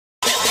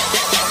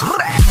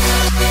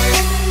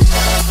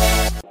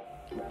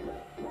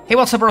Hey,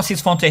 what's up bros,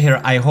 it's Fonte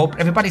here. I hope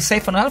everybody's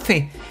safe and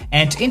healthy.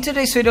 And in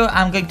today's video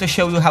I'm going to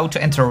show you how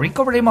to enter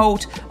recovery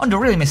mode on the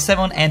Realme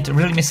 7 and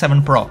Realme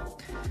 7 Pro.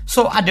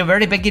 So at the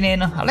very beginning,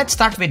 let's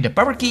start with the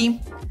power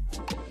key.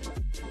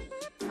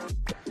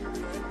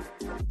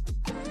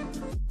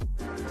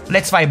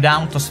 Let's swipe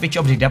down to switch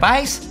off the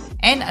device.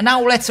 And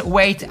now let's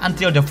wait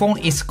until the phone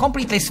is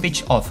completely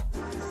switched off.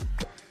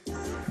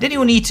 Then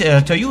you need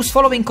to use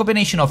following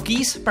combination of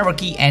keys, power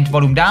key and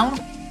volume down.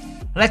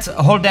 Let's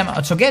hold them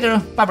together,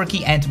 power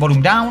key and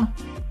volume down.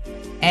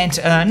 And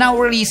now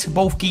release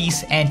both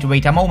keys and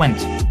wait a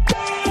moment.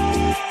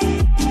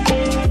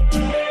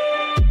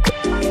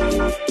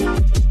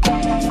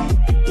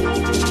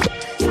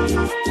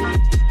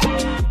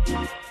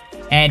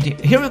 And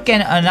here you can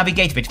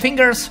navigate with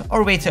fingers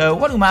or with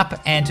volume up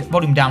and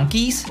volume down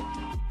keys.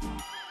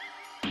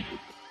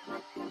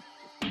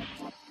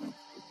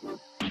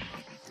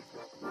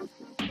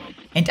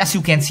 And as you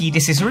can see,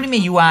 this is Realme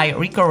UI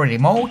recovery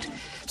mode.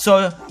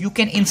 So you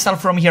can install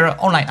from here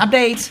online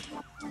updates,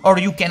 or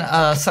you can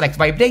select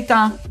wipe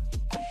data.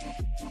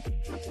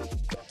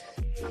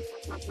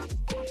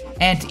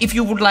 And if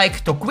you would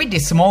like to quit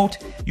this mode,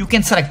 you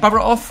can select power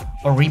off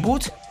or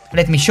reboot.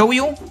 Let me show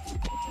you.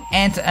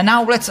 And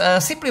now let's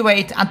simply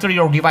wait until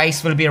your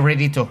device will be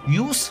ready to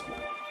use.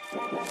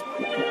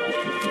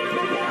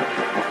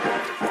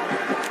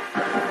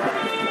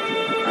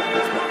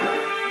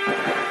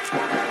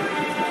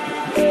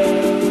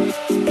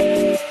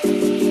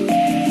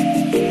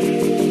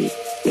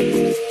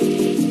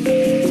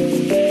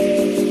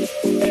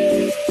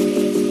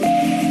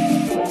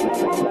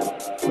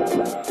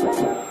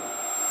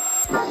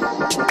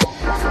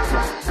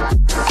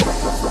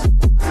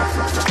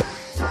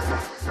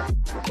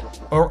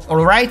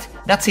 Alright,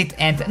 that's it,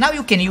 and now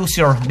you can use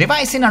your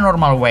device in a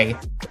normal way.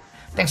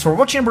 Thanks for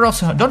watching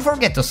bros, don't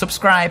forget to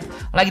subscribe,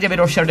 like the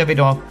video, share the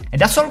video,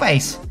 and as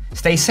always,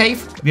 stay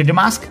safe, wear the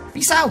mask,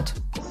 peace out!